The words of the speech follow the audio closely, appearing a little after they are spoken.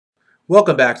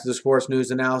Welcome back to the Sports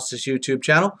News Analysis YouTube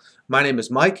channel. My name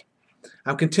is Mike.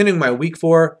 I'm continuing my Week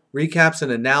 4 recaps and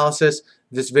analysis.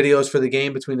 This video is for the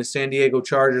game between the San Diego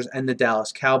Chargers and the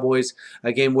Dallas Cowboys,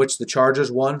 a game which the Chargers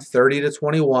won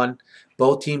 30-21.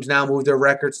 Both teams now move their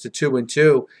records to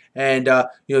 2-2, and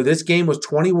this game was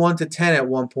 21-10 at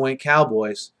one point.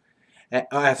 Cowboys,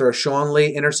 after a Sean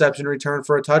Lee interception return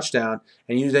for a touchdown,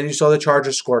 and then you saw the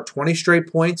Chargers score 20 straight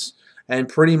points. And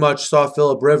pretty much saw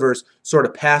Phillip Rivers sort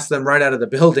of pass them right out of the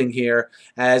building here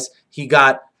as he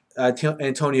got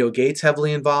Antonio Gates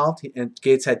heavily involved. And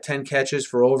Gates had 10 catches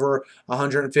for over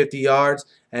 150 yards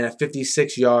and a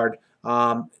 56-yard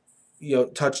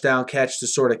touchdown catch to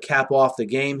sort of cap off the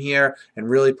game here and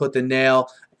really put the nail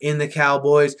in the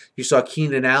Cowboys. You saw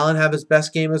Keenan Allen have his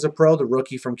best game as a pro, the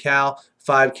rookie from Cal,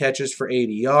 5 catches for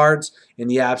 80 yards in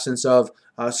the absence of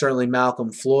certainly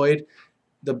Malcolm Floyd.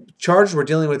 The Chargers were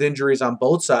dealing with injuries on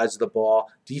both sides of the ball,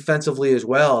 defensively as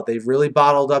well. They've really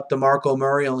bottled up DeMarco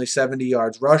Murray, only 70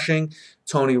 yards rushing.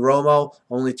 Tony Romo,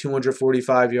 only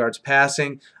 245 yards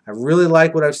passing. I really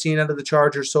like what I've seen out of the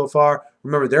Chargers so far.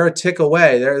 Remember, they're a tick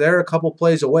away. They're a couple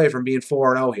plays away from being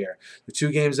 4-0 here. The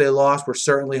 2 games they lost were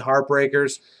certainly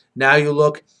heartbreakers. Now you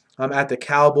look at the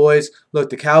Cowboys. Look,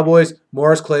 the Cowboys,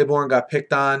 Morris Claiborne got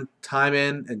picked on time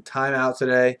in and time out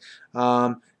today.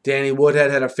 Danny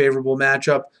Woodhead had a favorable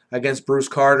matchup against Bruce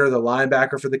Carter, the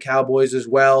linebacker for the Cowboys as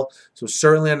well. So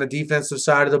certainly on the defensive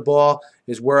side of the ball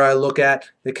is where I look at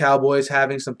the Cowboys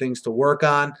having some things to work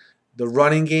on. The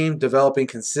running game, developing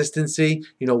consistency.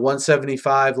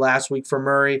 175 last week for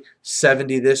Murray,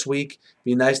 70 this week.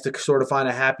 Be nice to sort of find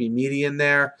a happy median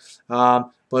there.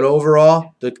 But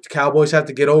overall, the Cowboys have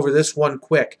to get over this one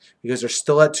quick because they're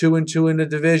still at 2-2 in the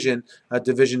division, a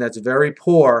division that's very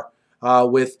poor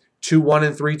with 2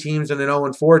 1-3 teams and an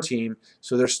 0-4 team,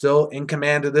 so they're still in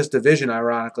command of this division,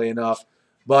 ironically enough.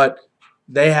 But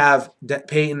they have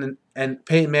Peyton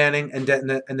Manning and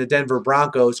the Denver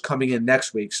Broncos coming in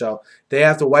next week, so they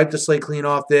have to wipe the slate clean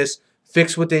off this,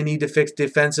 fix what they need to fix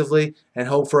defensively, and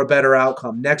hope for a better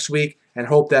outcome next week, and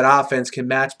hope that offense can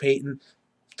match Peyton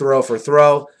throw for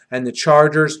throw. And the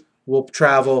Chargers will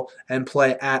travel and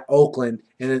play at Oakland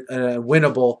in a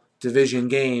winnable division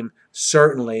game,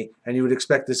 certainly, and you would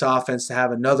expect this offense to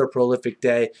have another prolific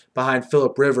day behind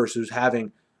Phillip Rivers, who's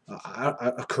having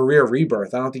a career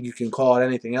rebirth. I don't think you can call it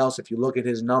anything else if you look at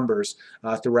his numbers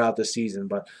throughout the season.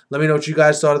 But let me know what you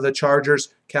guys thought of the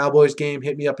Chargers-Cowboys game.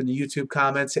 Hit me up in the YouTube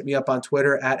comments. Hit me up on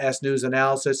Twitter at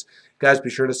SNewsAnalysis. Guys,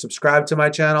 be sure to subscribe to my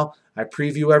channel. I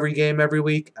preview every game every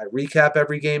week. I recap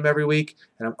every game every week.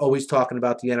 And I'm always talking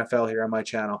about the NFL here on my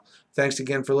channel. Thanks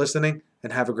again for listening,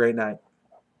 and have a great night.